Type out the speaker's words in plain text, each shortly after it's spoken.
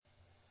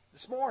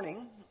This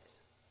morning,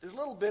 there's a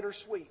little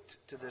bittersweet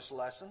to this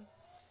lesson.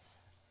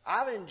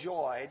 I've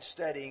enjoyed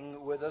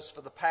studying with us for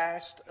the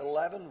past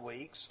 11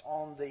 weeks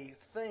on the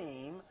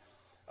theme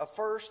of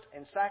 1st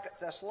and 2nd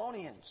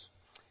Thessalonians.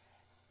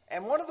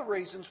 And one of the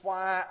reasons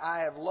why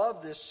I have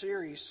loved this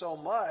series so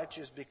much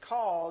is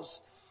because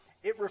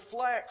it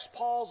reflects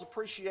Paul's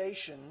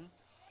appreciation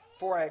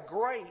for a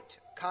great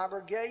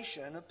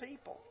congregation of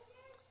people.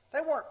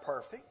 They weren't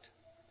perfect,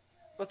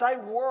 but they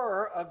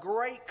were a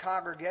great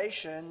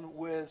congregation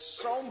with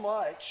so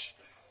much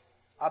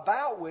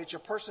about which a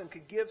person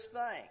could give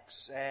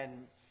thanks.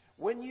 And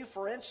when you,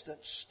 for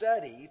instance,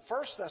 study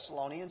 1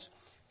 Thessalonians,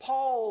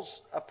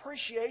 Paul's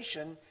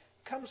appreciation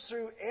comes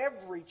through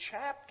every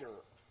chapter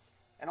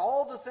and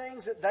all the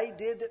things that they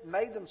did that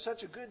made them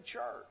such a good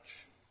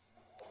church.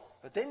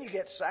 But then you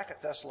get to 2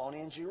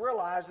 Thessalonians, you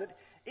realize that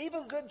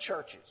even good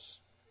churches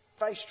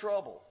face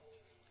trouble.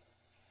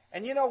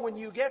 And you know, when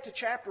you get to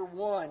chapter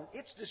 1,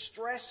 it's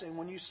distressing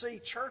when you see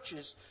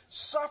churches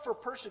suffer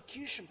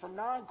persecution from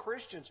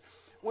non-Christians.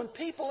 When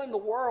people in the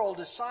world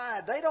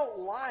decide they don't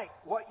like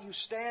what you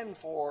stand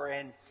for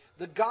and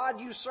the God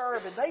you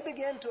serve, and they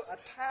begin to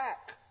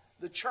attack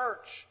the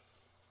church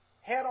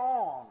head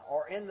on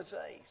or in the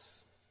face.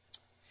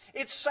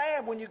 It's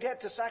sad when you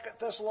get to 2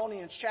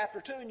 Thessalonians chapter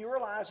 2 and you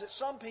realize that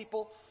some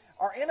people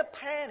are in a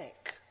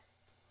panic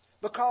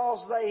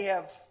because they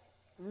have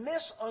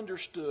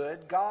misunderstood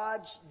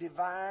God's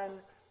divine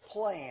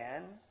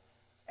plan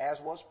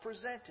as was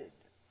presented.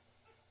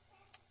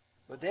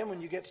 But then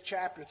when you get to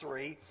chapter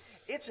 3,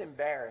 it's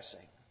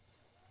embarrassing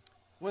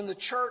when the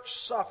church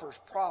suffers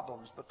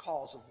problems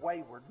because of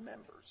wayward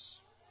members.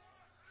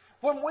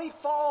 When we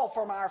fall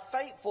from our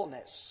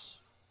faithfulness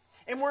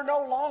and we're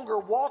no longer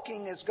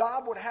walking as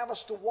God would have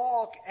us to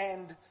walk,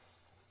 and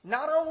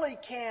not only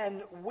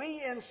can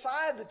we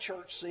inside the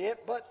church see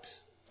it, but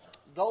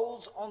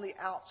those on the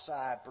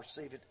outside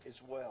perceive it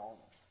as well.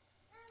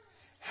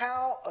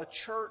 How a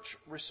church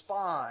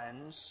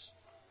responds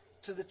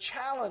to the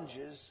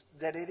challenges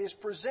that it is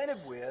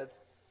presented with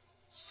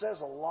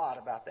says a lot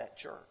about that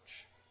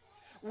church.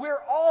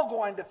 We're all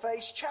going to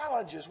face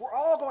challenges. We're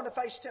all going to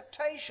face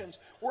temptations.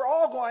 We're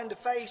all going to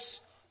face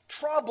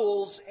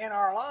troubles in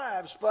our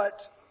lives.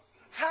 But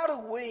how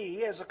do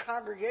we, as a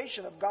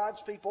congregation of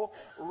God's people,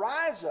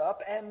 rise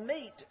up and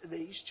meet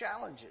these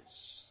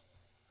challenges?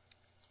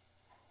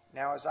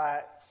 Now, as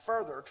I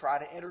further try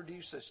to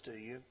introduce this to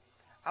you,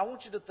 I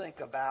want you to think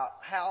about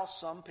how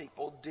some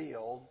people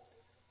deal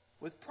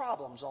with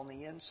problems on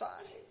the inside.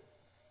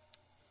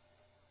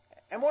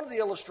 And one of the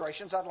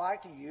illustrations I'd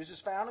like to use is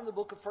found in the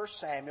book of 1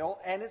 Samuel,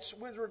 and it's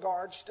with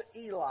regards to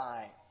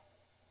Eli.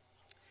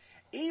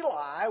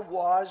 Eli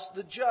was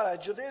the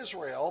judge of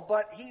Israel,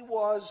 but he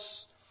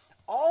was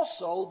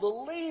also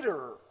the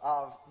leader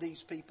of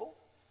these people.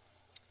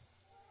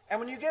 And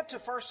when you get to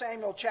 1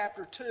 Samuel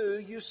chapter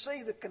 2, you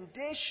see the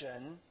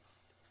condition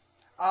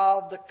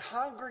of the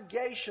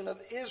congregation of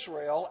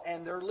Israel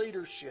and their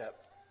leadership.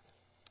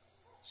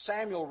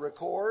 Samuel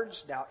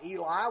records, now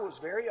Eli was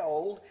very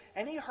old,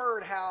 and he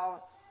heard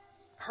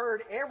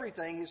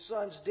everything his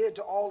sons did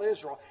to all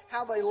Israel,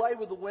 how they lay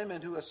with the women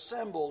who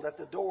assembled at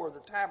the door of the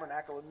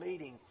tabernacle of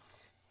meeting.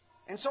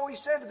 And so he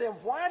said to them,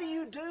 "Why do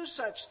you do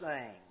such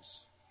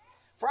things?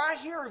 For I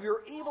hear of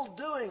your evil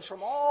doings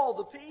from all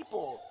the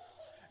people.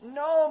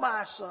 No,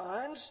 my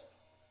sons,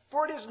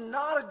 for it is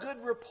not a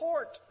good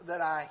report that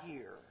I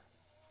hear.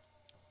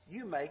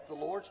 You make the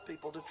Lord's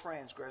people to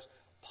transgress."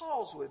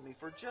 Pause with me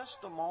for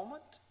just a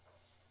moment.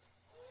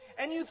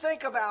 And you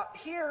think about,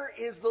 here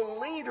is the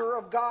leader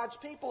of God's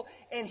people,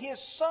 and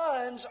his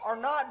sons are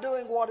not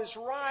doing what is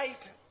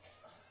right.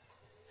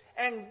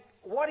 And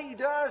what he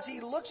does,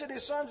 he looks at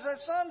his son and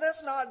says, "Son,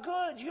 that's not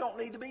good. You don't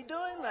need to be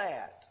doing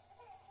that."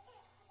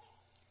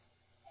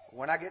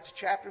 When I get to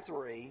chapter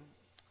 3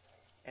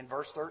 and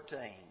verse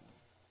 13,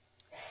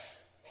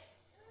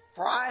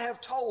 "For I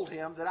have told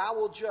him that I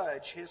will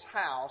judge his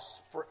house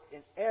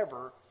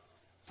forever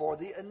for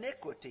the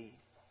iniquity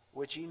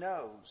which he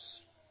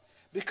knows,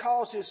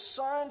 because his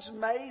sons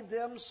made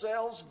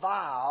themselves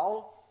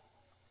vile,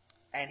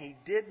 and he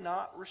did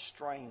not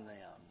restrain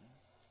them."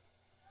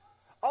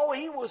 Oh,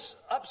 he was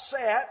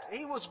upset.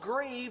 He was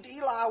grieved.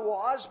 Eli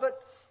was,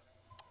 but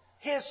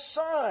his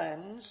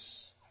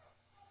sons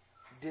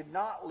did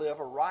not live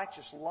a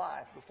righteous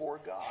life before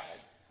God.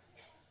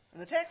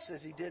 And the text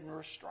says he didn't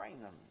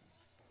restrain them.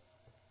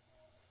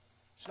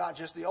 It's not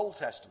just the Old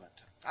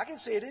Testament. I can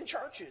see it in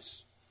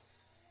churches.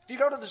 If you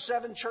go to the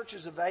 7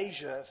 churches of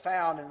Asia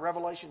found in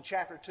Revelation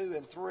chapter 2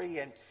 and 3,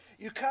 and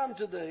you come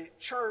to the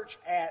church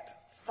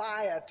at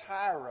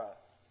Thyatira,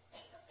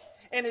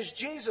 and as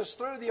Jesus,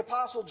 through the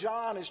Apostle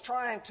John, is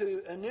trying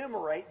to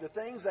enumerate the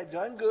things they've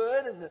done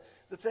good and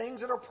the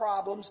things that are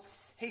problems,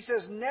 he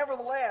says,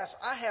 "Nevertheless,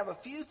 I have a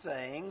few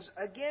things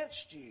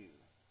against you.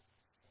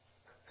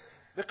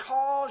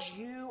 Because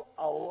you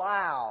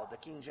allow," the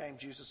King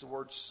James uses the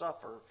word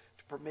suffer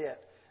to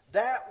permit,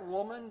 "that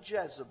woman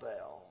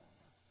Jezebel,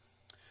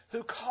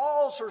 who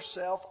calls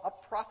herself a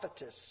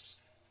prophetess,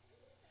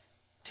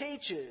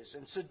 teaches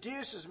and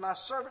seduces my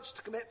servants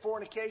to commit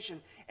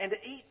fornication and to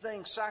eat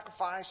things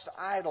sacrificed to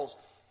idols.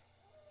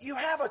 You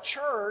have a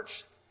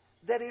church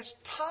that is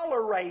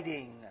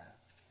tolerating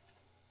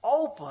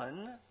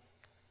open,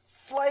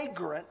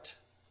 flagrant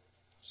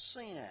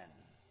sin.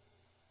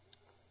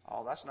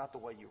 Oh, that's not the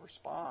way you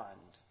respond.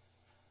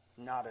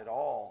 Not at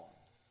all.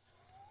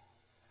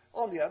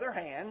 On the other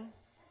hand,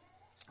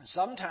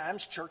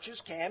 sometimes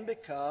churches can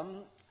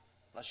become,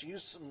 let's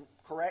use some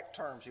correct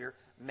terms here,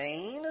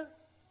 mean,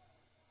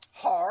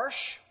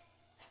 harsh,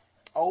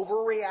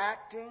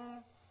 overreacting.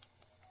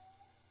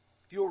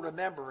 If you'll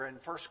remember in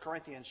 1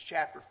 Corinthians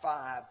chapter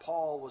 5,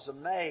 Paul was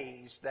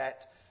amazed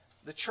that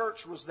the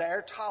church was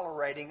there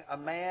tolerating a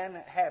man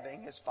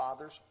having his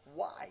father's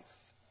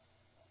wife.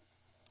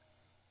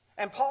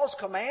 And Paul's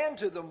command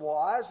to them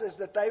is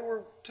that they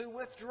were to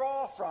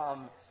withdraw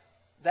from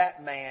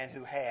that man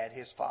who had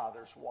his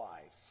father's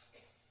wife.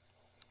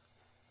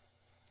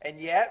 And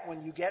yet,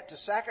 when you get to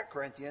 2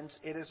 Corinthians,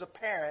 it is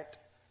apparent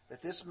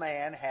that this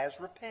man has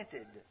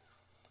repented.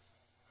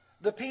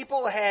 The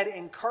people had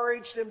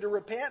encouraged him to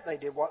repent. They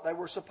did what they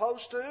were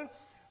supposed to.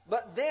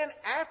 But then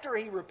after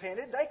he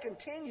repented, they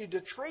continued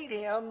to treat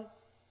him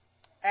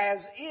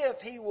as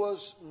if he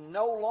was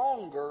no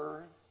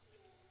longer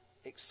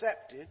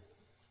accepted,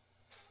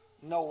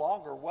 no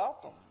longer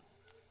welcome.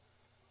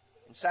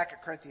 In 2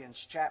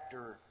 Corinthians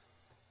chapter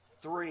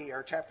 3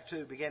 or chapter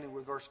 2, beginning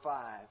with verse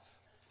 5.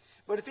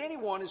 But if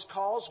anyone has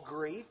caused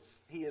grief,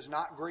 he has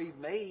not grieved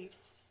me,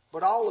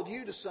 but all of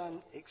you to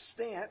some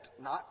extent,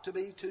 not to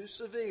be too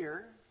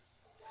severe.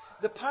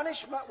 The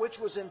punishment which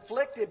was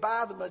inflicted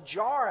by the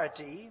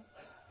majority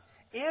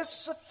is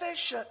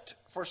sufficient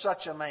for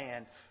such a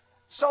man,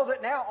 so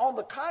that now, on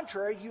the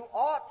contrary, you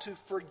ought to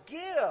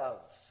forgive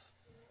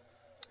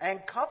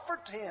and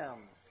comfort him,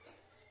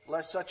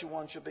 lest such a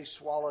one should be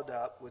swallowed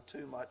up with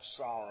too much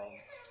sorrow.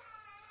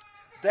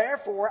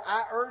 Therefore,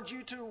 I urge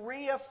you to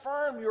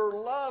reaffirm your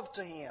love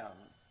to him.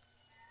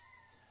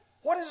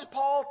 What is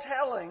Paul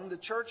telling the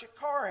church at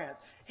Corinth?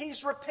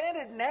 He's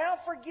repented. Now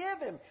forgive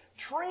him.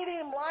 Treat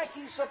him like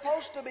he's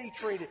supposed to be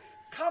treated.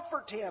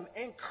 Comfort him.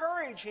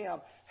 Encourage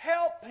him.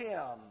 Help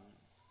him.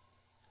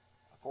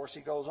 Of course, he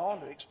goes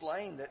on to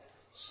explain that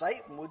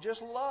Satan would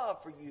just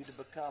love for you to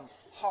become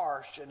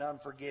harsh and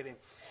unforgiving.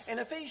 In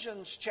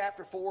Ephesians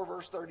chapter 4,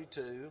 verse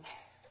 32,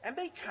 and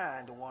be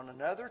kind to one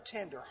another,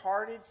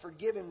 tender-hearted,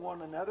 forgiving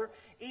one another,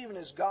 even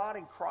as God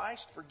in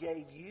Christ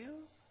forgave you.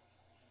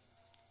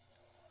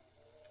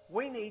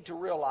 We need to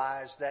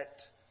realize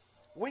that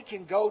we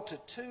can go to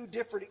two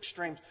different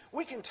extremes.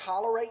 We can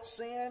tolerate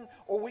sin,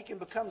 or we can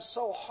become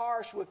so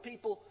harsh with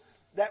people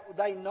that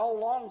they no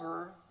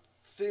longer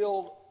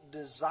feel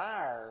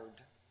desired,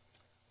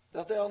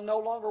 that they'll no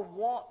longer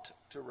want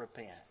to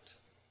repent.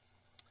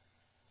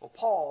 Well,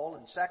 Paul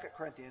in 2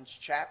 Corinthians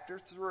chapter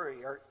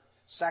 3, or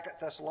 2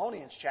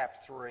 Thessalonians chapter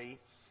 3,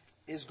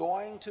 is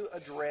going to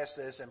address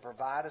this and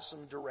provide us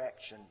some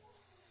direction.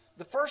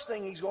 The first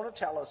thing he's going to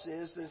tell us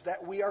is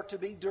that we are to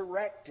be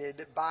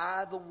directed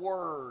by the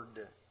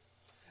Word.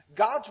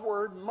 God's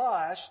Word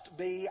must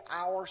be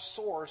our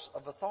source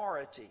of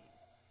authority.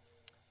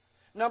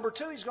 Number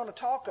two, he's going to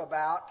talk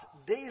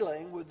about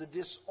dealing with the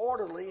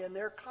disorderly in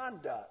their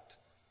conduct.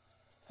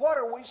 What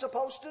are we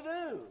supposed to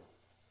do?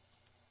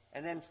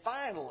 And then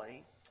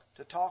finally,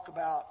 to talk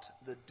about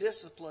the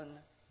discipline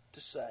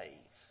to save.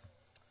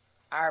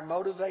 Our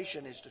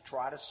motivation is to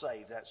try to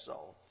save that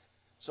soul.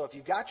 So if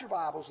you've got your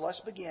Bibles, let's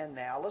begin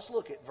now. Let's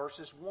look at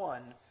verses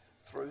 1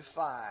 through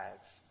 5.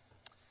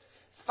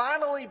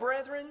 Finally,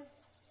 brethren,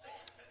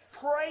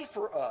 pray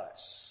for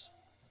us,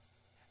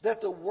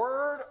 that the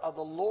word of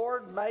the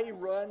Lord may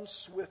run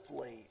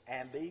swiftly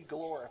and be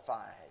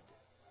glorified,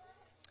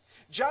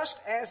 just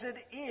as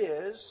it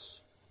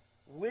is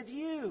with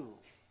you,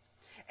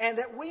 and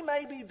that we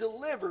may be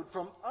delivered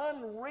from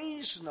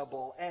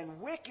unreasonable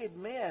and wicked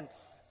men,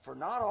 for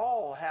not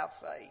all have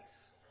faith.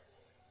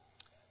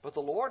 But the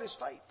Lord is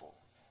faithful,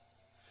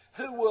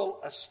 who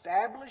will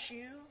establish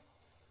you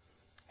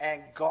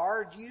and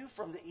guard you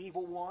from the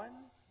evil one.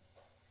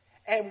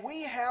 And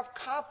we have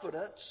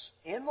confidence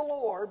in the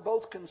Lord,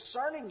 both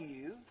concerning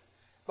you,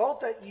 both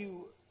that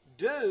you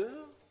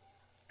do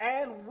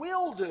and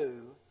will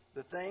do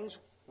the things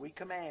we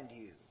command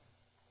you.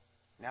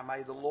 Now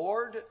may the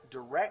Lord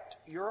direct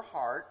your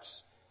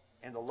hearts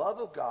in the love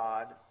of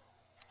God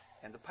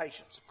and the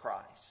patience of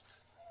Christ.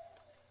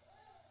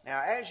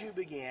 Now, as you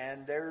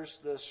begin, there's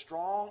the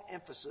strong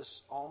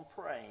emphasis on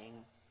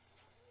praying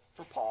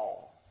for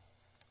Paul.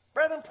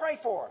 Brethren, pray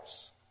for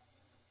us.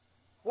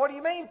 What do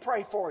you mean,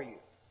 pray for you?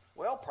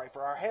 Well, pray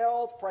for our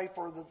health, pray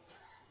for the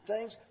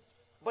things.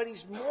 But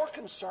he's more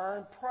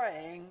concerned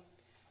praying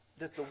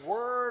that the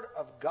Word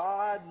of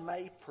God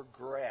may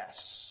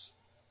progress.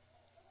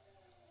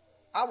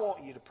 I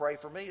want you to pray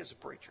for me as a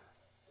preacher.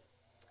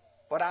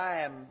 But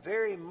I am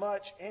very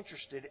much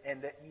interested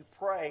in that you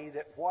pray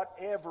that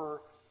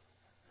whatever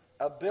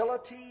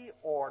ability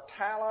or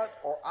talent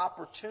or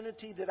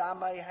opportunity that I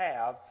may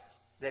have,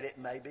 that it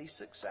may be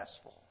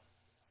successful.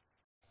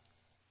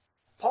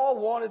 Paul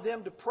wanted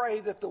them to pray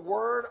that the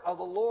word of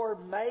the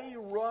Lord may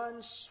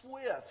run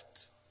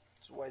swift.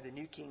 That's the way the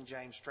New King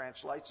James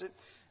translates it.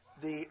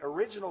 The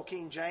original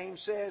King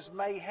James says,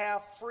 may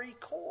have free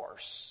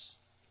course.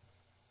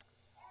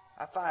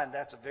 I find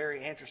that's a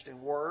very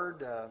interesting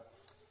word.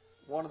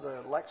 One of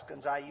the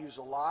lexicons I use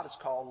a lot is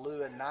called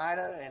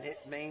Louanida, and it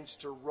means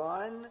to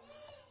run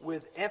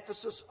with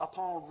emphasis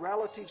upon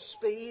relative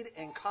speed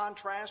in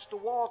contrast to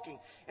walking.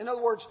 In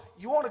other words,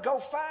 you want to go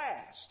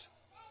fast.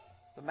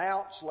 The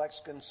Mounce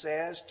lexicon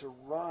says to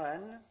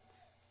run,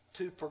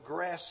 to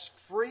progress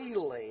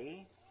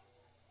freely,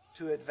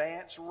 to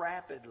advance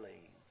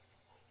rapidly.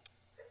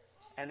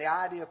 And the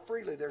idea of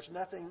freely, there's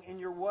nothing in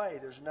your way.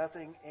 There's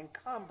nothing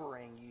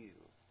encumbering you.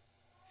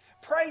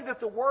 Pray that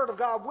the Word of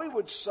God, we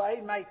would say,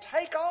 may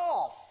take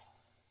off.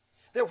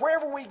 That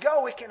wherever we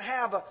go, it can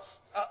have a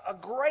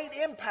great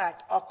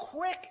impact, a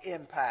quick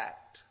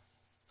impact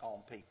on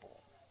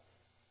people.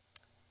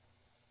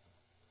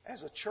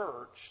 As a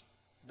church,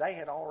 they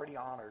had already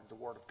honored the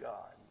Word of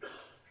God.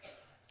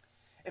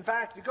 In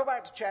fact, if you go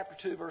back to chapter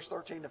 2, verse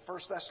 13 of 1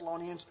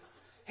 Thessalonians,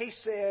 he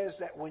says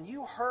that when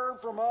you heard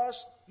from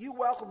us, you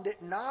welcomed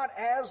it not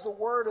as the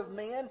word of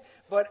men,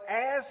 but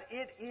as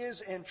it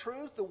is in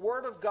truth, the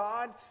Word of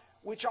God,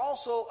 which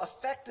also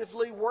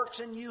effectively works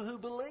in you who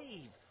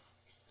believe.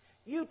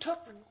 You took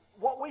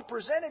what we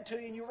presented to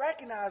you and you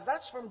recognize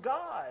that's from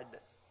God.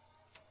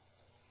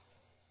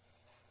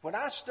 When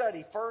I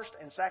study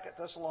 1st and 2nd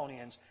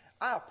Thessalonians,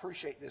 I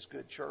appreciate this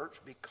good church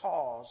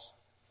because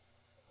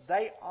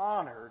they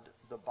honored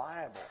the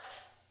Bible.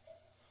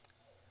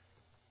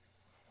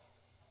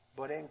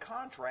 But in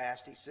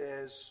contrast, he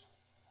says,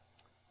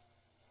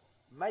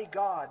 may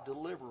God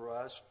deliver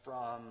us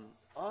from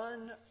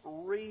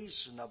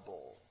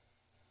unreasonable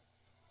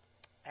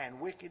and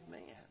wicked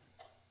men.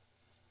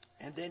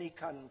 And then he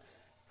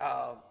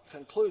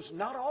concludes,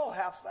 not all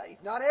have faith.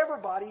 Not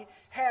everybody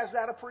has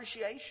that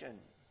appreciation.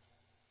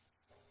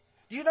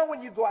 Do you know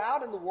when you go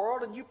out in the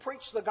world and you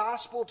preach the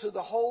gospel to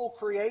the whole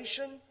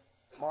creation,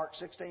 Mark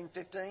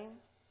 16:15,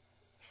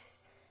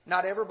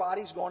 not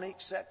everybody's going to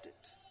accept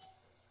it.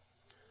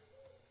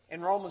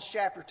 In Romans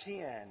chapter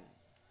 10,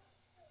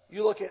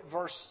 you look at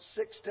verse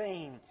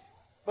 16.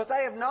 But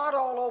they have not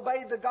all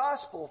obeyed the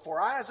gospel.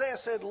 For Isaiah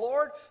said,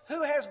 Lord,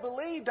 who has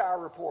believed our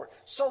report?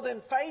 So then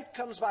faith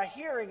comes by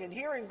hearing, and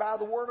hearing by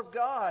the word of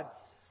God.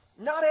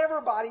 Not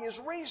everybody is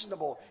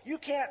reasonable. You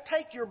can't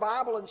take your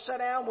Bible and sit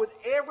down with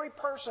every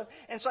person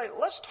and say,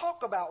 let's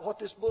talk about what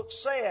this book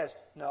says.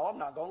 No, I'm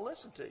not going to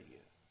listen to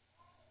you.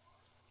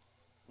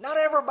 Not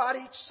everybody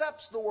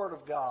accepts the word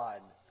of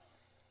God.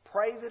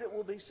 Pray that it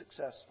will be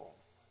successful.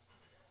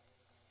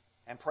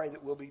 And pray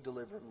that we'll be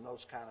delivered from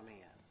those kind of men.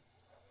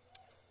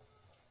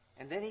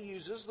 And then he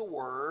uses the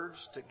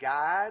words to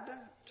guide,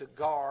 to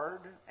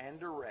guard, and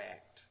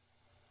direct.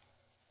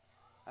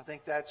 I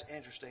think that's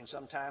interesting.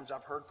 Sometimes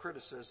I've heard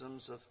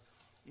criticisms of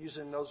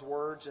using those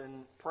words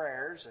in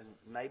prayers, and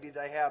maybe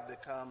they have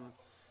become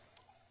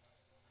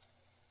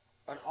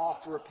an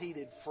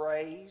oft-repeated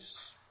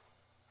phrase.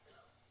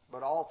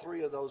 But all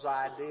three of those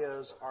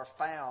ideas are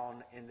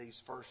found in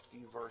these first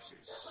few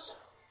verses.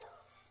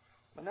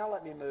 But now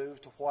let me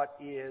move to what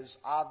is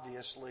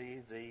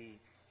obviously the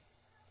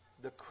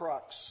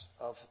crux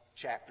of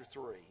chapter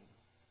 3.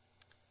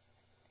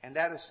 And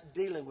that is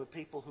dealing with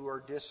people who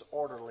are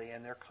disorderly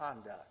in their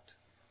conduct.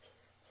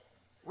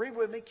 Read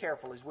with me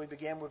carefully as we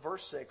begin with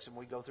verse 6 and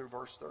we go through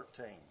verse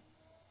 13.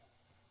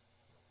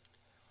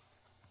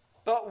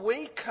 But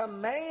we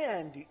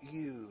command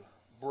you,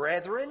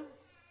 brethren,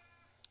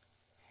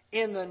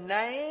 in the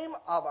name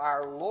of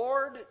our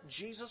Lord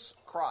Jesus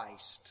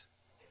Christ,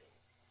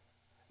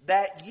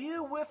 that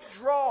you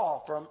withdraw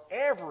from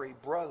every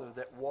brother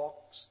that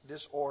walks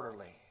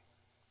disorderly,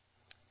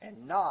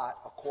 and not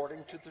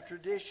according to the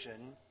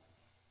tradition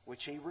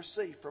which he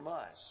received from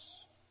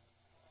us.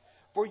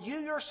 For you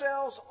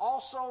yourselves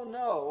also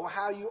know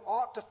how you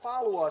ought to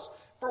follow us.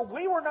 For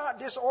we were not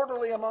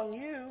disorderly among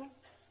you,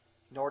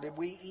 nor did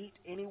we eat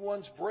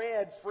anyone's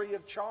bread free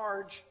of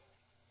charge.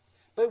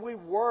 But we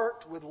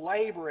worked with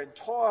labor and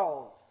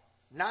toil,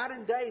 night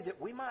and day,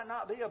 that we might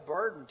not be a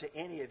burden to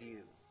any of you.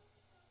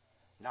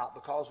 Not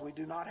because we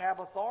do not have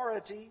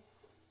authority,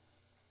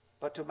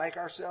 but to make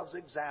ourselves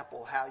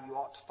example how you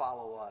ought to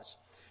follow us.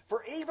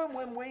 For even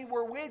when we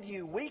were with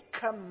you, we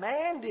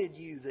commanded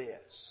you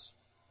this.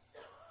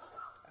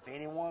 If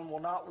anyone will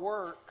not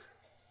work,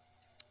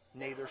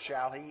 neither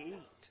shall he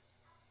eat.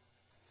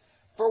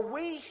 For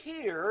we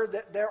hear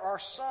that there are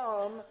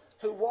some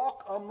who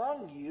walk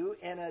among you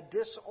in a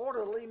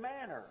disorderly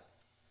manner,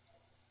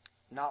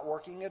 not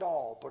working at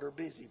all, but are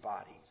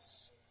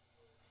busybodies.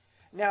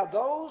 Now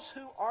those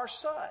who are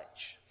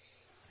such,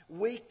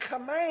 we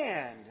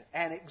command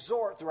and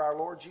exhort through our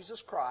Lord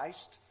Jesus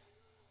Christ,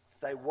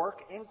 they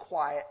work in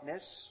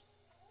quietness,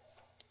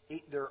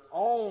 eat their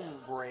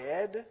own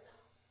bread.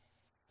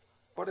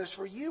 But as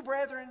for you,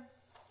 brethren,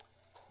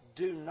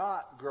 do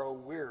not grow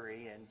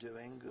weary in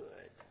doing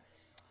good.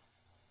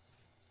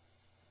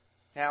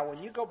 Now,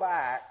 when you go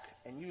back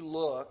and you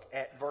look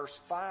at verse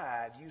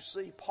 5, you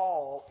see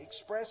Paul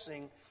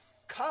expressing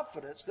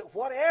confidence that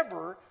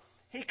whatever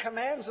he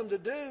commands them to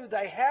do,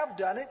 they have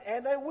done it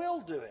and they will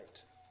do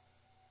it.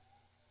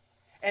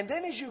 And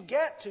then as you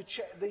get to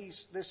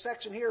this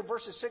section here,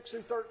 verses 6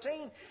 through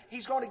 13,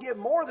 he's going to give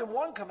more than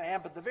one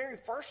command, but the very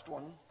first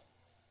one,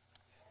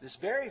 this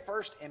very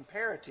first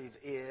imperative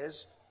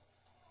is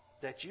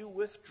that you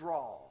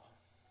withdraw.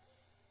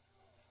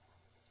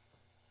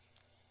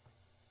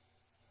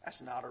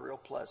 That's not a real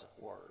pleasant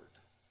word.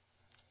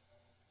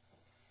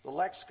 The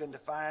lexicon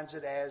defines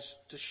it as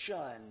to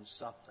shun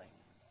something,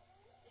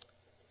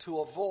 to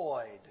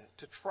avoid,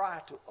 to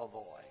try to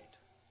avoid.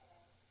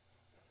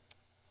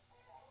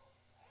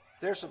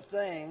 There's some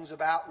things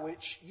about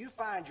which you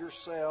find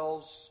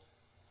yourselves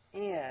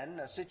in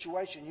a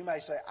situation you may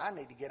say, I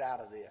need to get out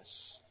of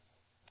this.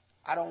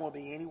 I don't want to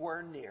be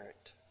anywhere near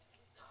it.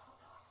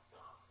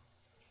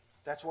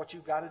 That's what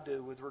you've got to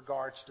do with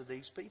regards to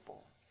these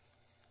people.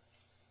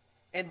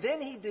 And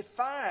then he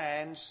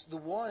defines the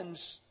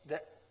ones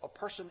that a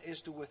person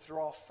is to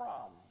withdraw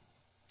from.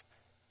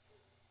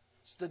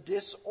 It's the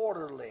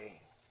disorderly.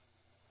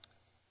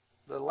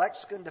 The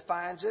lexicon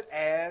defines it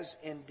as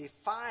in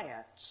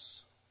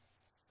defiance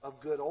of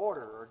good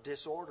order or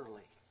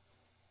disorderly.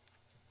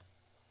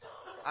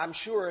 I'm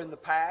sure in the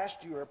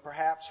past you have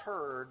perhaps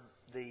heard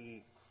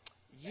the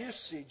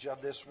usage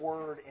of this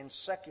word in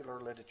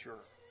secular literature.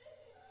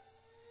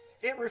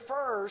 It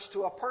refers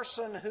to a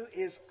person who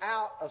is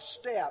out of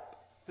step,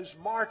 who's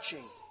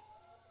marching.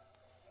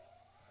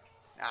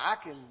 Now, I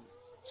can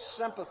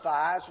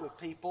sympathize with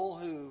people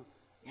who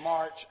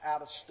march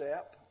out of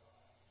step.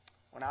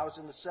 When I was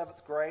in the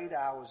 7th grade,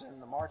 I was in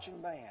the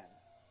marching band.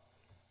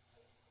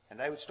 And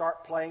they would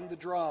start playing the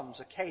drums,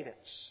 a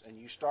cadence, and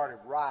you started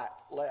right,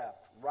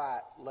 left,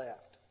 right,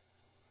 left.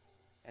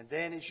 And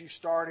then as you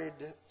started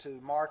to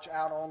march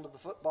out onto the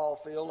football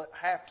field at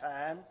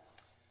halftime,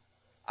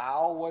 I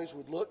always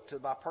would look to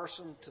my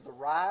person to the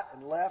right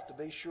and left to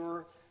be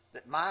sure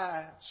that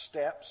my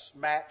steps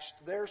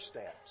matched their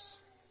steps.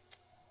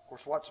 Of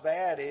course, what's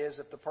bad is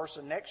if the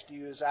person next to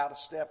you is out of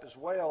step as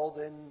well,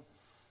 then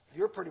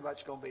you're pretty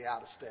much going to be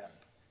out of step.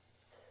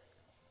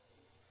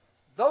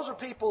 Those are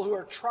people who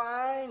are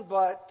trying,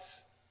 but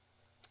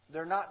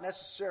they're not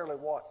necessarily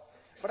what.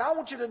 But I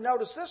want you to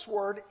notice this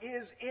word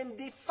is in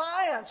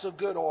defiance of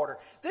good order.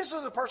 This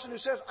is a person who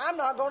says, I'm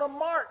not going to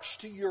march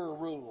to your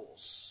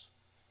rules.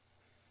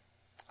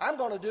 I'm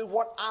going to do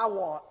what I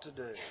want to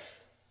do.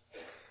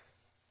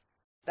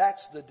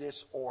 That's the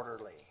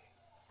disorderly.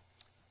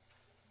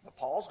 But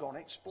Paul's going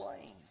to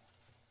explain.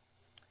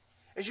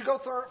 As you go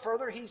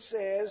further, he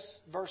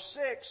says, verse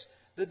 6,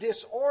 the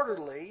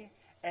disorderly,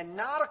 and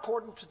not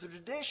according to the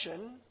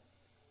tradition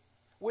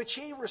which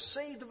he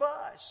received of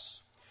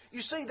us.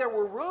 You see, there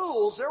were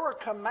rules, there were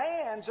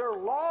commands, there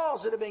were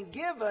laws that had been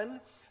given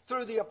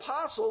through the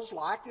apostles,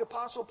 like the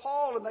Apostle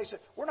Paul, and they said,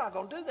 we're not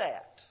going to do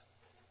that.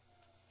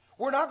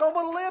 We're not going to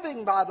be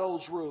living by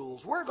those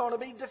rules. We're going to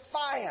be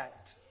defiant.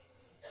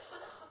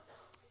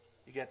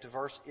 You get to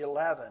verse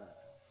 11.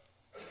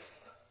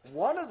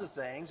 One of the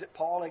things that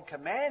Paul had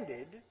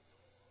commanded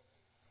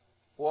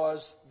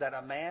was that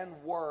a man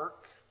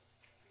work,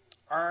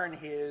 earn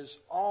his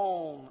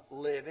own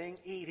living,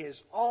 eat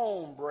his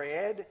own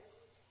bread.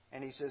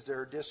 And he says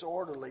they're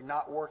disorderly,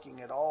 not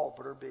working at all,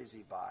 but are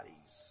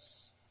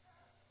busybodies.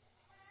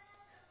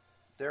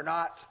 They're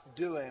not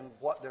doing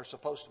what they're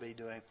supposed to be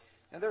doing.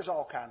 And there's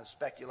all kind of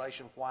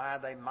speculation why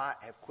they might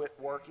have quit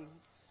working.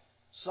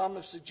 Some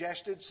have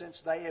suggested,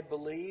 since they had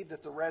believed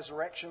that the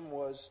resurrection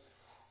was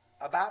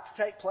about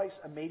to take place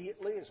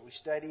immediately, as we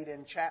studied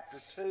in chapter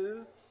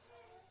 2,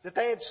 that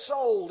they had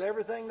sold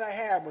everything they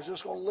had and was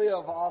just going to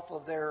live off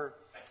of their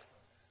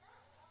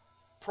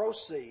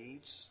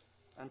proceeds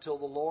until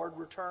the Lord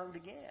returned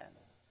again.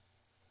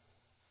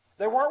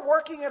 They weren't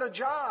working at a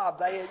job.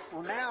 They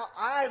were now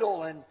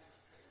idle, and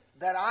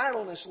that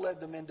idleness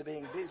led them into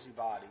being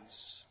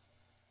busybodies.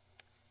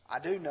 I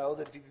do know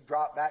that if you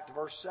drop back to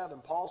verse 7,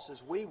 Paul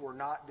says, we were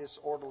not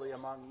disorderly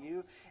among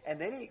you. And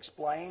then he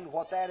explained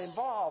what that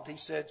involved. He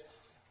said,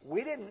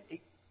 we didn't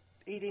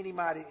eat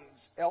anybody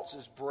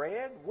else's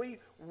bread. We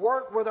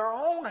worked with our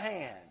own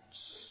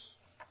hands.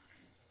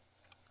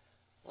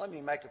 Let me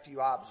make a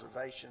few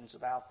observations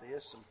about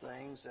this, some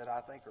things that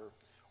I think are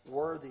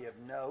worthy of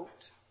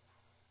note.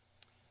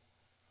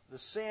 The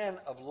sin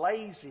of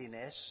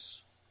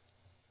laziness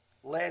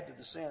led to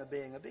the sin of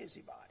being a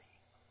busybody.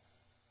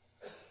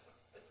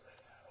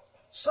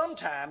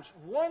 Sometimes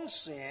one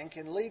sin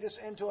can lead us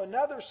into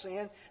another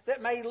sin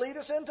that may lead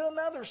us into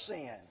another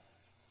sin.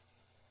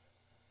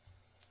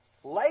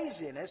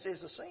 Laziness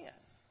is a sin.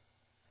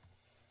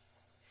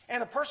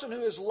 And a person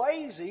who is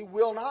lazy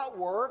will not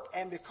work,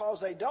 and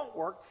because they don't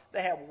work,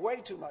 they have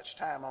way too much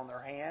time on their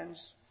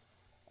hands.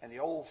 And the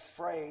old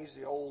phrase,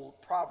 the old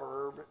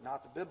proverb,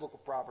 not the biblical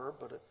proverb,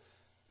 but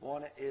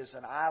one is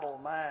an idle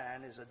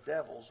mind is a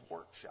devil's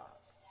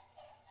workshop.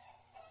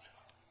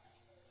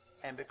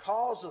 And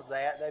because of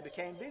that, they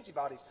became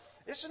busybodies.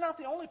 This is not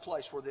the only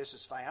place where this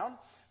is found.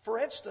 For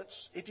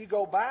instance, if you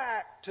go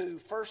back to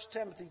 1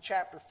 Timothy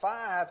chapter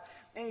 5,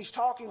 and he's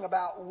talking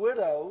about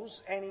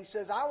widows, and he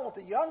says, I want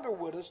the younger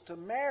widows to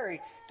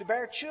marry, to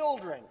bear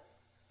children,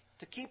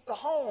 to keep the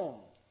home.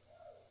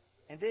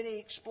 And then he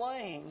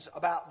explains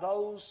about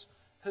those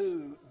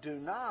who do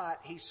not.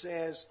 He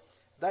says,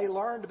 they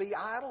learn to be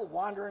idle,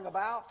 wandering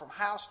about from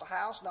house to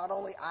house, not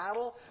only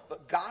idle,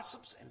 but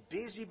gossips and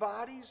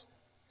busybodies,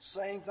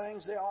 saying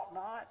things they ought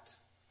not.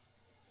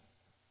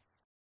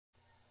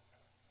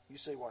 You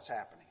see what's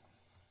happening.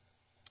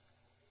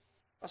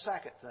 A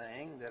second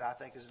thing that I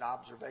think is an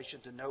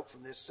observation to note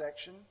from this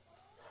section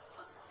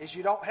is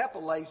you don't help a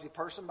lazy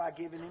person by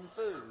giving him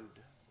food.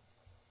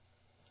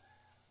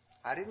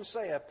 I didn't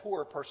say a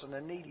poor person,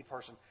 a needy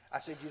person. I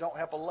said you don't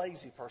help a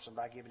lazy person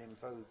by giving him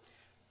food.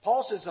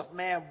 Paul says if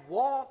man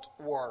won't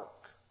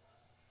work,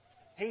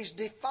 he's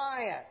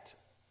defiant,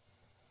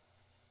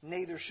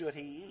 neither should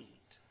he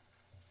eat.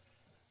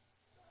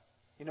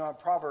 You know, in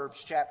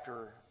Proverbs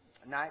chapter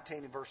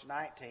 19 and verse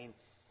 19,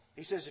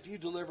 he says, if you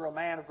deliver a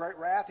man of great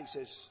wrath, he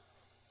says,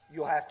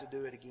 you'll have to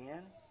do it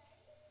again.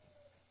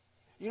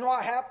 You know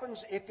what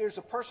happens if there's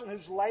a person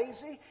who's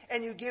lazy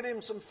and you give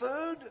him some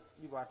food?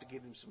 You're going to have to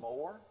give him some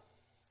more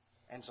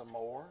and some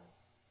more.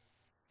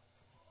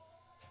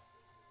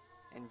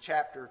 In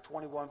chapter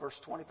 21, verse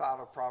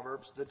 25 of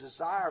Proverbs, the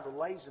desire of a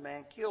lazy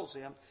man kills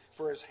him,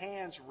 for his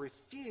hands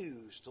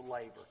refuse to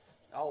labor.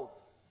 Oh,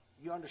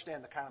 you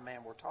understand the kind of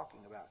man we're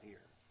talking about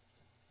here.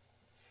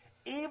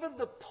 Even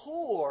the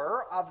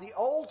poor of the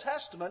Old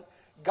Testament,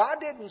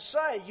 God didn't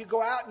say you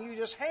go out and you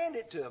just hand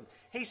it to them.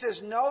 He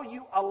says, no,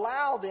 you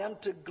allow them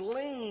to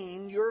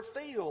glean your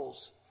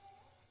fields.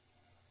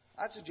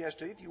 I'd suggest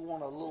to you, if you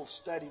want a little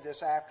study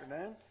this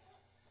afternoon,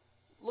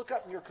 look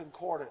up in your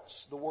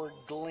concordance the word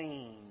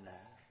glean.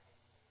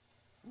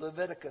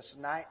 Leviticus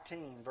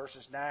 19,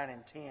 verses 9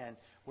 and 10.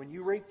 When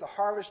you reap the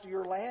harvest of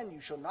your land,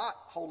 you shall not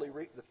wholly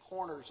reap the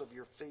corners of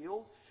your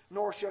field,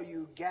 nor shall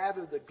you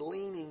gather the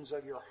gleanings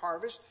of your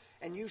harvest,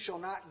 and you shall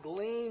not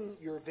glean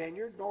your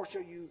vineyard, nor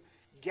shall you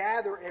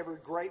gather every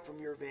grape from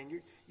your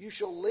vineyard. You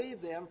shall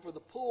leave them for the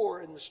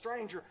poor and the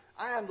stranger.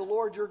 I am the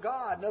Lord your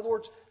God. In other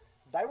words,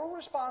 they were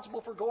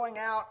responsible for going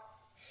out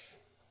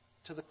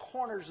to the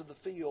corners of the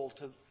field,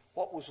 to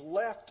what was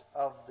left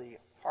of the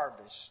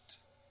harvest,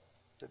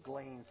 to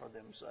glean for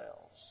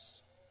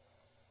themselves.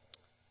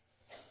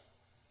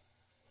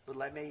 But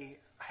let me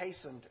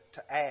hasten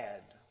to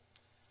add,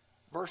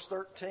 verse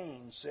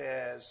 13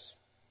 says,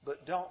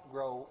 but don't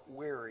grow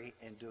weary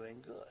in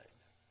doing good.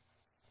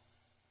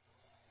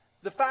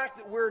 The fact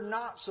that we're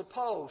not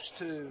supposed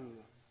to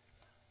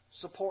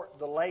support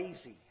the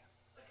lazy,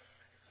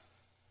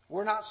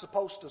 we're not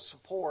supposed to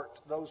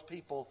support those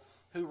people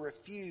who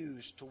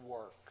refuse to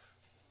work,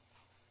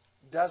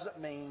 doesn't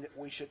mean that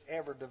we should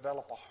ever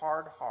develop a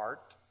hard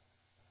heart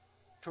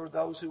toward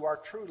those who are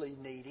truly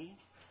needy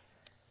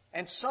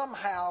and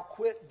somehow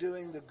quit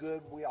doing the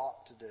good we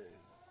ought to do.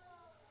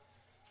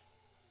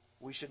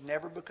 We should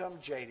never become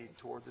jaded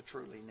toward the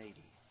truly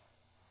needy.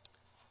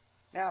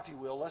 Now, if you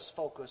will, let's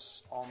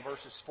focus on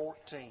verses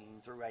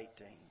 14 through 18.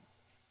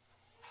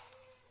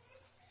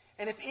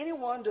 And if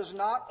anyone does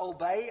not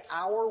obey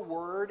our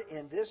word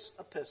in this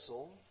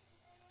epistle,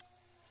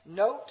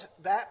 note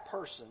that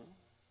person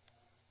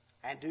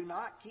and do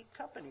not keep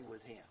company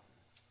with him,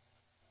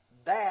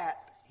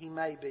 that he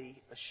may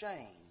be ashamed.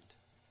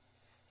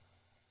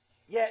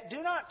 Yet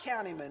do not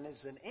count him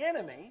as an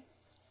enemy,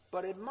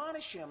 but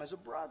admonish him as a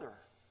brother.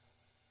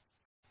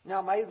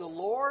 Now may the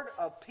Lord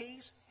of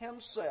peace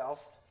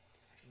himself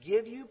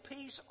give you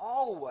peace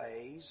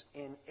always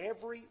in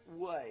every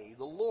way.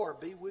 The Lord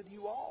be with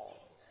you all.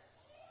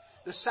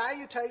 The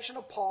salutation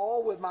of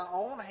Paul with my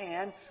own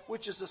hand,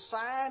 which is a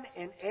sign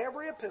in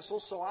every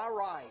epistle, so I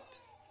write.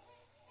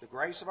 The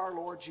grace of our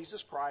Lord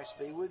Jesus Christ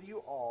be with you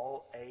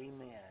all.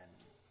 Amen.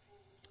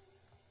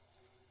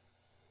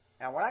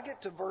 Now when I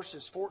get to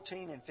verses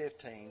 14 and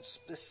 15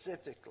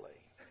 specifically,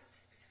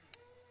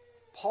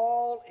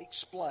 Paul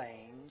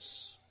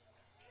explains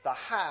the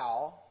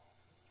how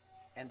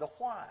and the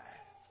why.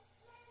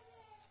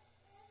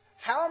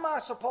 How am I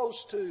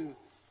supposed to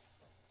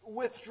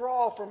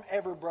withdraw from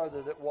every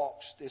brother that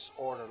walks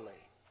disorderly?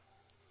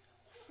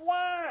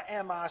 Why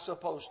am I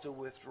supposed to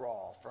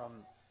withdraw from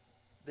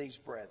these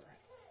brethren?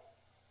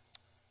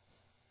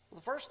 Well,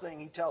 the first thing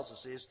he tells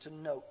us is to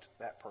note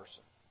that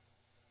person.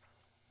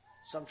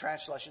 Some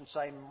translations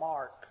say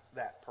mark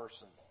that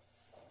person.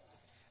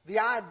 The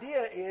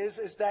idea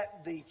is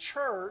that the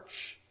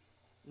church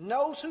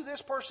knows who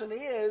this person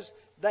is.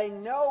 They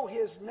know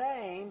his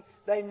name.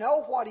 They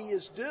know what he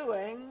is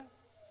doing.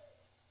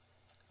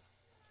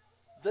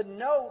 The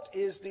note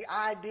is the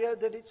idea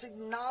that it's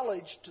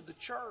acknowledged to the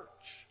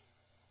church.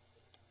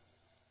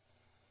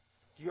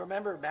 Do you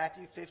remember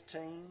Matthew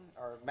 15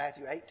 or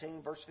Matthew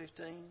 18 verse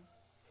 15?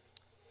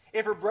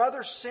 If a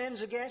brother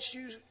sins against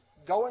you,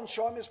 go and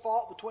show him his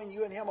fault between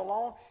you and him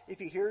alone. If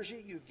he hears you,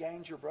 you've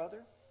gained your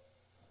brother.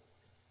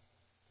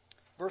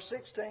 Verse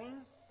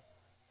 16,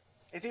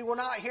 If he will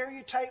not hear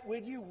you, take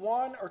with you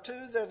one or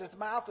two, that at the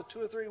mouth of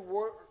two or three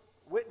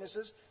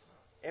witnesses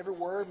every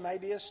word may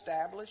be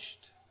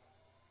established.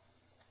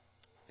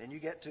 Then you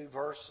get to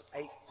verse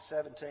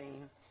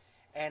 8:17.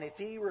 And if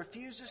he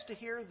refuses to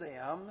hear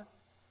them,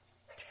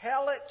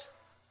 tell it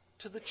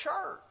to the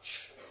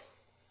church.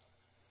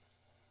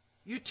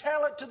 You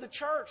tell it to the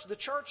church. The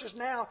church has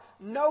now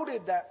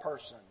noted that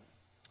person.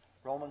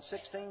 Romans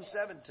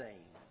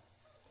 16:17.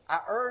 I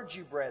urge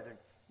you, brethren,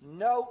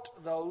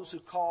 note those who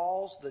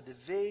cause the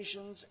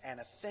divisions and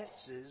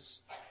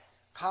offenses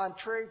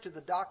contrary to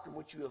the doctrine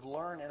which you have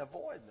learned, and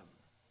avoid them.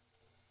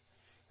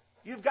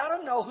 You've got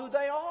to know who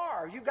they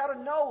are. You've got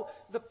to know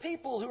the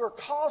people who are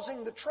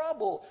causing the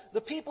trouble,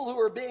 the people who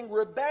are being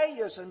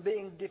rebellious and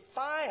being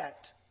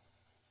defiant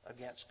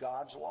against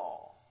God's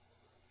law.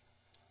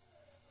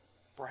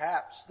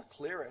 Perhaps the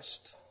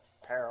clearest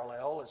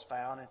parallel is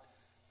found in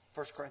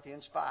 1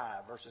 Corinthians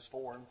 5, verses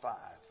 4 and 5.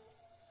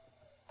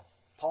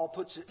 Paul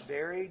puts it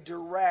very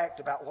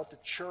direct about what the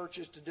church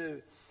is to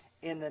do.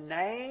 In the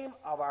name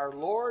of our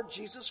Lord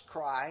Jesus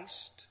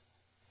Christ,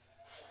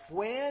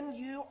 when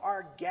you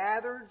are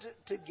gathered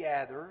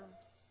together,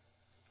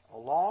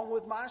 along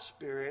with my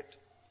Spirit,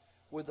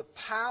 with the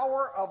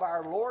power of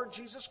our Lord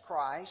Jesus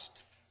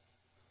Christ,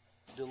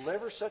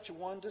 deliver such a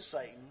one to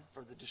Satan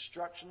for the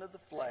destruction of the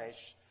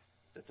flesh,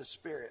 that the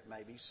Spirit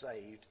may be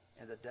saved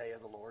in the day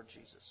of the Lord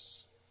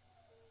Jesus.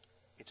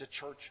 It's a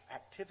church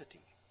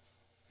activity.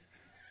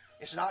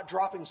 It's not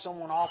dropping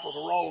someone off of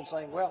the roll and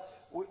saying, well,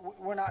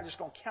 we're not just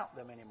going to count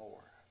them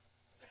anymore.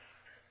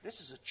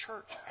 This is a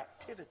church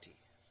activity.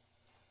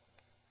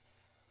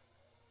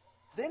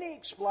 Then he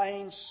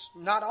explains,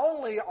 not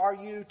only are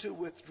you to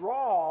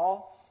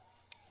withdraw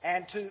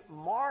and to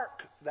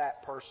mark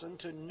that person,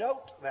 to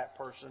note that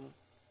person,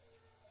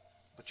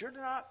 but you're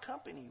to not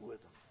company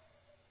with them.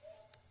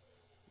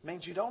 It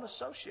means you don't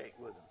associate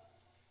with them.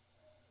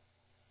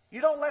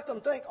 You don't let them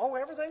think, oh,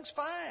 everything's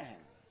fine.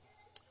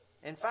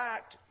 In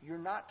fact, you're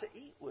not to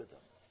eat with them.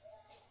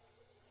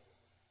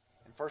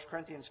 In 1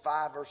 Corinthians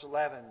 5, verse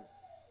 11,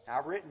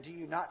 I've written to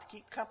you not to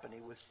keep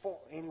company with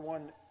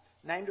anyone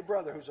named a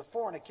brother who's a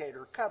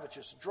fornicator,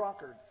 covetous,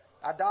 drunkard,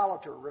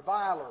 idolater,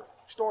 reviler,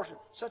 extortioner.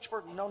 Such a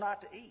person know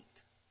not to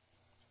eat.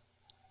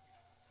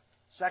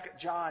 2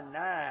 John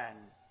 9,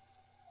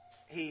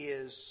 he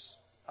is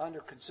under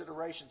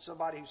consideration,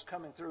 somebody who's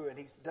coming through and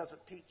he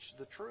doesn't teach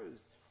the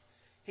truth.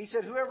 He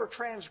said, whoever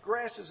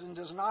transgresses and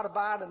does not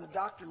abide in the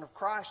doctrine of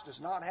Christ does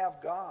not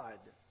have God.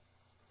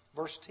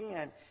 Verse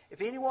 10,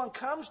 if anyone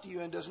comes to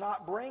you and does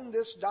not bring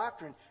this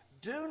doctrine,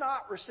 do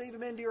not receive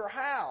him into your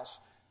house,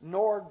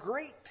 nor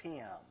greet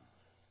him.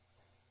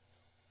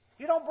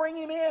 You don't bring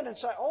him in and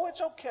say, oh,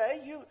 it's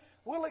okay.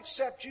 We'll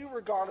accept you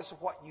regardless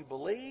of what you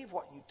believe,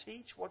 what you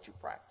teach, what you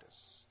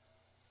practice.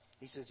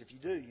 He says, if you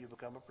do, you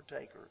become a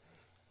partaker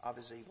of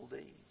his evil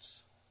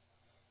deeds.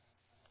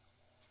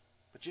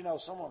 But you know,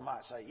 someone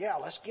might say, yeah,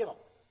 let's get them.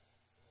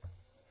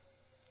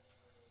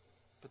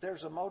 But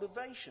there's a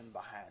motivation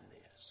behind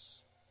this.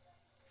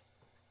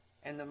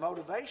 And the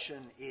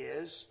motivation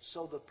is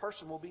so the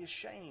person will be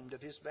ashamed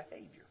of his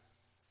behavior.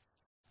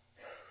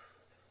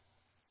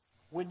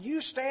 When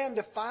you stand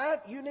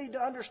defiant, you need to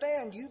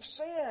understand you've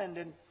sinned,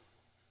 and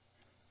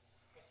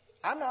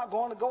I'm not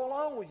going to go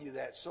along with you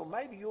that, so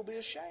maybe you'll be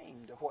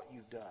ashamed of what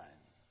you've done.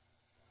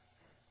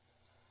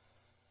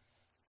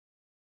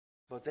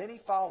 But then he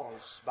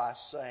follows by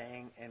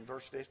saying in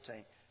verse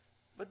 15,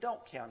 but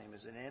don't count him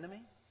as an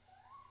enemy.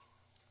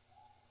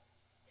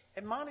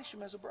 Admonish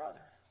him as a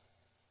brother.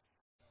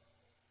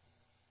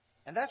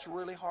 And that's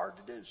really hard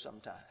to do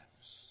sometimes.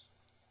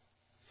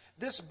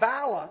 This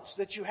balance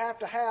that you have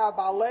to have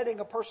by letting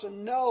a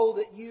person know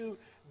that you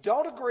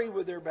don't agree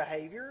with their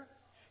behavior,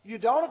 you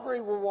don't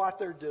agree with what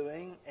they're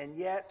doing, and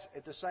yet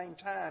at the same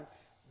time,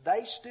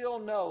 they still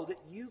know that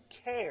you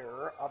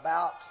care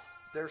about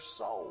their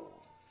soul.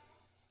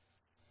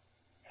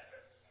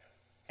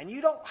 And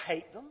you don't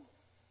hate them.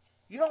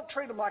 You don't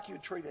treat them like you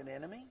would treat an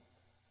enemy.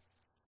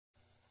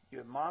 You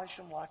admonish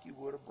them like you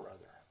would a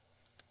brother.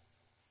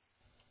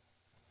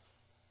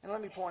 And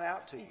let me point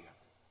out to you,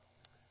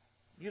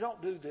 you don't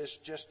do this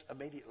just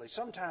immediately.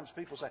 Sometimes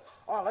people say,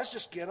 oh, let's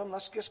just get them.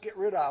 Let's just get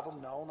rid of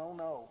them.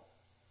 No.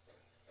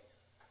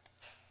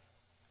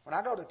 When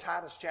I go to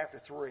Titus chapter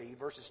 3,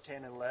 verses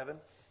 10 and 11,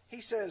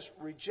 he says,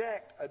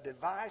 reject a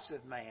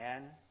divisive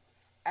man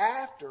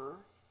after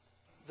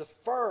the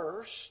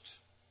first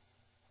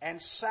and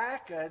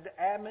second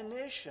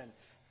admonition.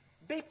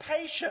 Be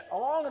patient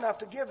long enough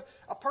to give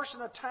a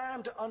person a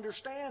time to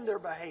understand their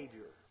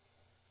behavior.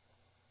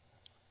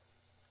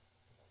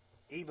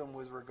 Even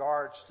with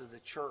regards to the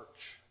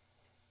church.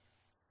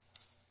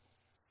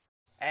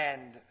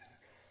 And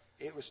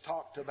it was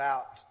talked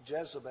about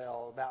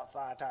Jezebel, about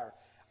Thyatira.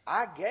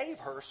 I gave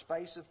her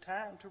space of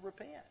time to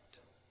repent.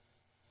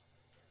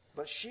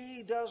 But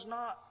she does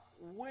not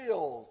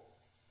will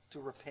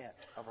to repent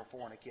of her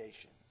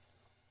fornication.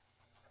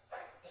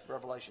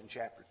 Revelation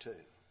chapter 2.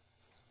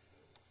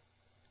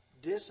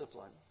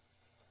 Discipline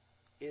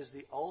is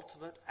the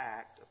ultimate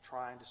act of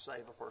trying to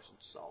save a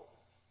person's soul.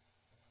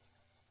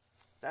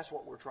 That's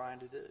what we're trying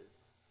to do.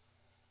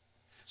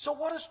 So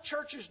what does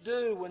churches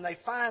do when they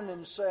find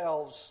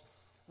themselves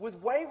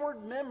with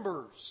wayward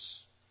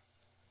members?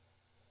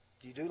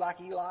 Do you do like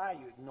Eli?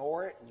 You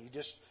ignore it and you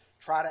just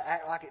try to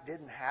act like it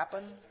didn't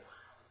happen?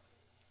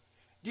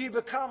 Do you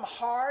become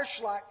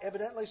harsh like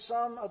evidently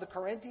some of the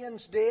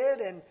Corinthians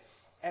did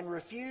and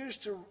refuse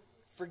to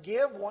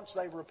forgive once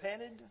they've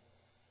repented?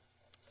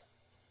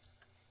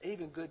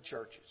 Even good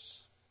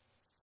churches,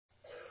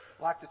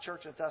 like the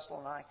church in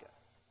Thessalonica,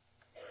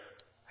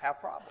 have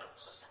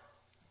problems.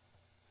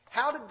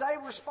 How did they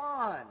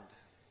respond?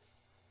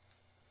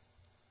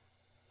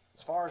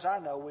 As far as I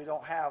know, we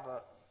don't have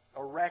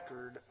a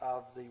record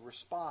of the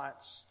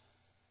response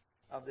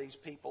of these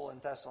people in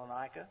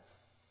Thessalonica.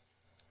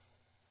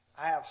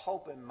 I have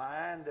hope in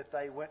mind that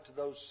they went to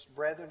those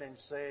brethren and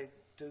said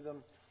to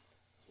them,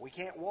 we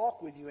can't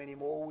walk with you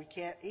anymore. We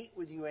can't eat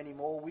with you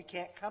anymore. We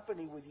can't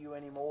company with you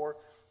anymore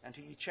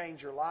until you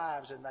change your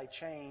lives. And they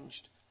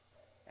changed.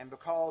 And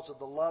because of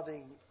the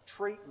loving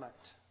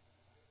treatment,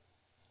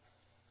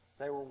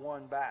 they were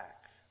won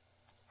back.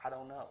 I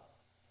don't know.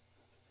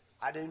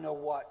 I do know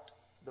what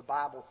the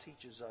Bible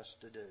teaches us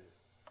to do.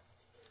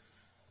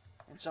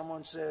 And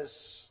someone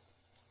says,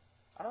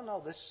 I don't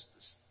know,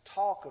 this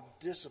talk of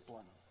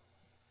discipline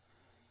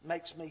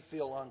makes me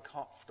feel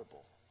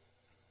uncomfortable.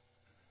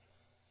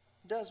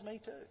 It does me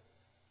too.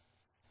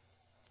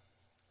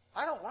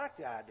 I don't like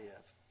the idea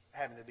of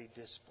having to be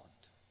disciplined.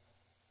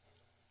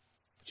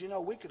 But you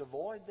know, we could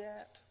avoid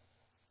that.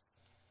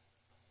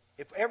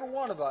 If every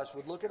one of us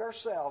would look at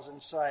ourselves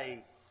and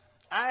say,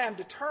 I am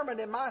determined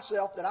in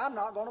myself that I'm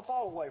not going to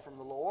fall away from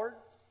the Lord.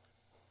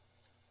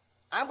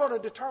 I'm going to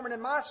determine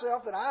in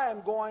myself that I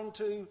am going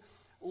to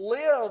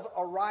live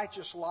a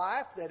righteous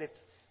life, that if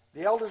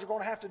the elders are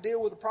going to have to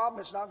deal with the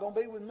problem, it's not going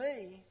to be with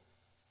me.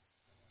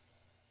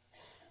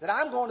 That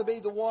I'm going to be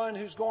the one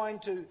who's going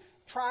to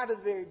try to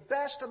the very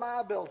best of my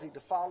ability to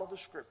follow the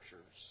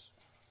Scriptures.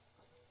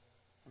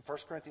 In 1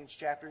 Corinthians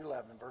chapter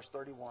 11, verse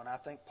 31, I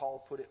think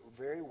Paul put it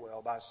very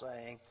well by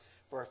saying,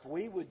 for if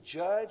we would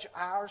judge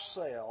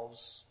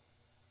ourselves,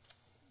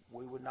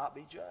 we would not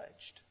be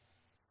judged.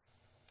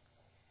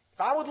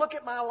 If I would look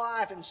at my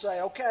life and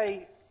say,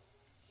 okay,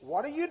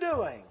 what are you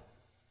doing?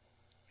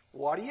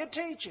 What are you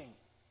teaching?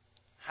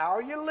 How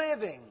are you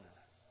living?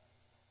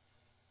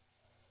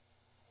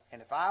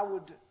 And if I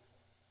would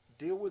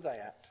deal with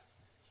that,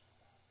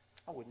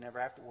 I would never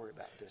have to worry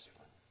about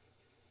discipline.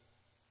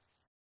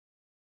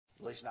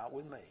 At least not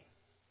with me.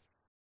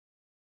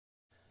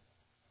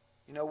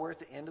 You know, we're at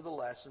the end of the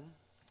lesson,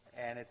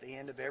 and at the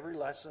end of every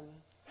lesson,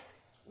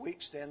 we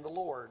extend the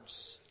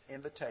Lord's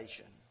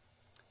invitation.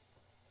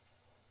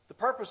 The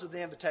purpose of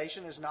the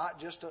invitation is not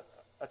just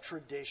a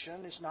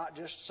tradition. It's not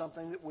just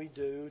something that we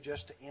do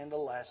just to end a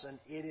lesson.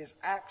 It is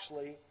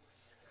actually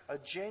a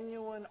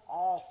genuine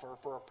offer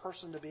for a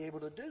person to be able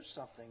to do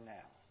something now.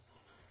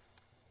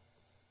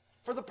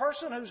 For the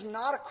person who's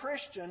not a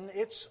Christian,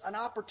 it's an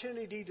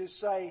opportunity to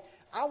say,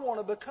 I want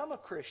to become a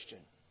Christian.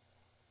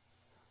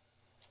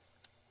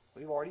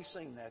 We've already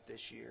seen that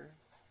this year.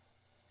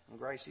 And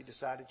Gracie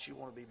decided she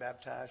wanted to be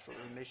baptized for the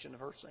remission of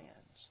her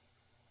sins.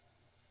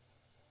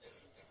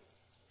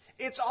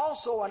 It's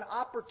also an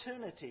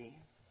opportunity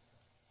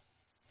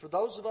for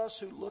those of us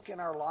who look in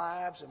our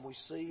lives and we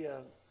see,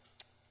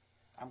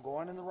 I'm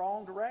going in the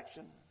wrong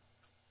direction.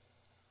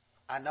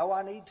 I know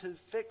I need to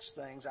fix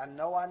things. I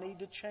know I need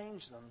to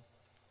change them.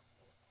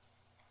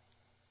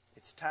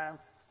 It's time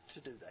to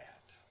do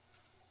that.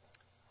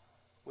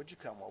 Would you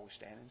come while we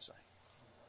stand and sing?